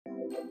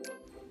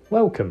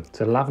Welcome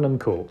to Lavenham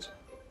Court,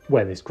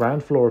 where this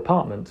ground floor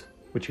apartment,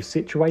 which is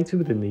situated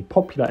within the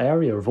popular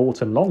area of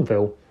Orton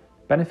Longueville,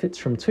 benefits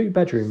from 2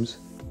 bedrooms,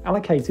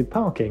 allocated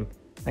parking,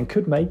 and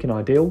could make an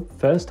ideal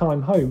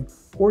first-time home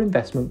or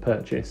investment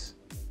purchase.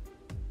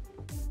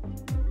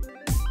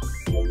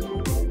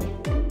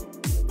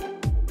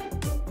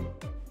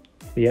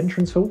 The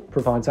entrance hall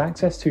provides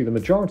access to the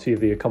majority of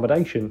the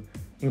accommodation,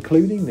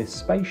 including this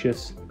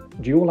spacious,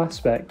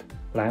 dual-aspect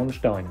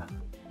lounge diner.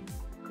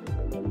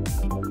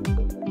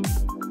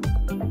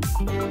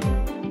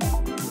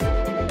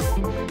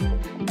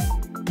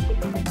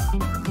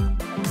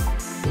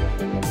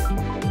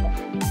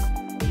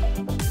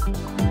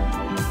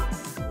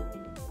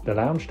 The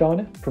lounge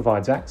diner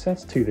provides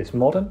access to this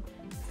modern,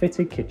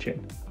 fitted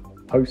kitchen,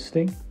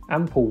 hosting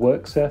ample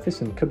work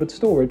surface and cupboard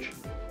storage,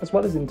 as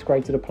well as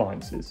integrated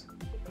appliances.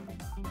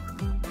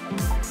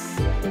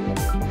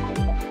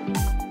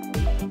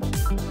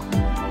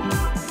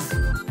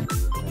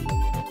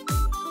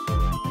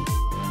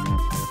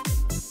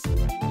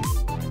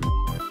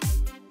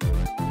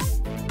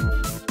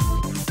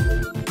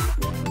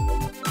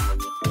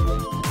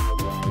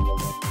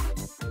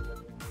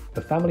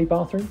 The family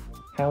bathroom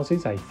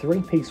houses a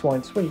 3-piece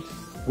white suite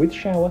with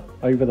shower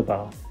over the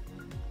bath.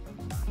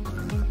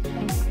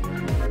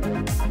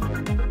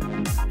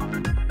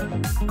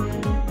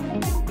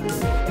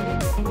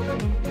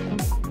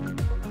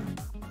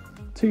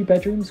 Two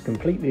bedrooms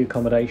complete the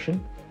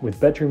accommodation, with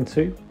bedroom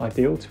 2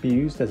 ideal to be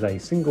used as a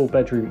single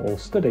bedroom or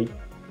study,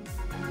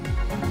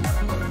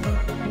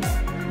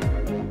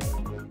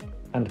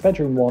 and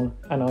bedroom 1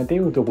 an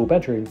ideal double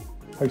bedroom,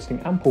 hosting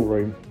ample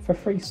room for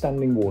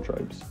freestanding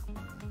wardrobes.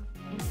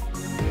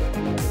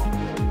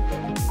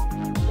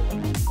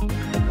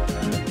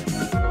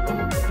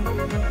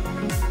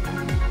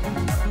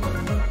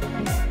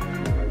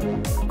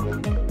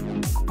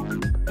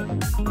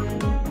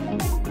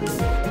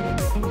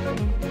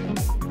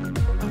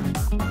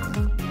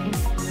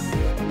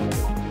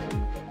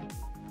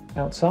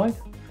 Outside,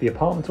 the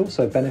apartment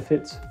also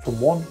benefits from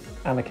 1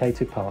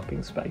 allocated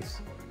parking space.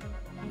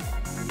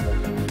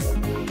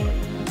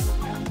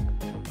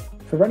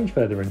 For any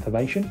further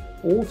information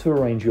or to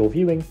arrange your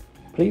viewing,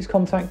 please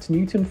contact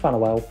Newton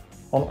Fallowell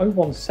on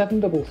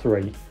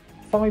 01733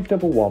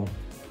 511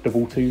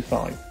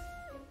 225.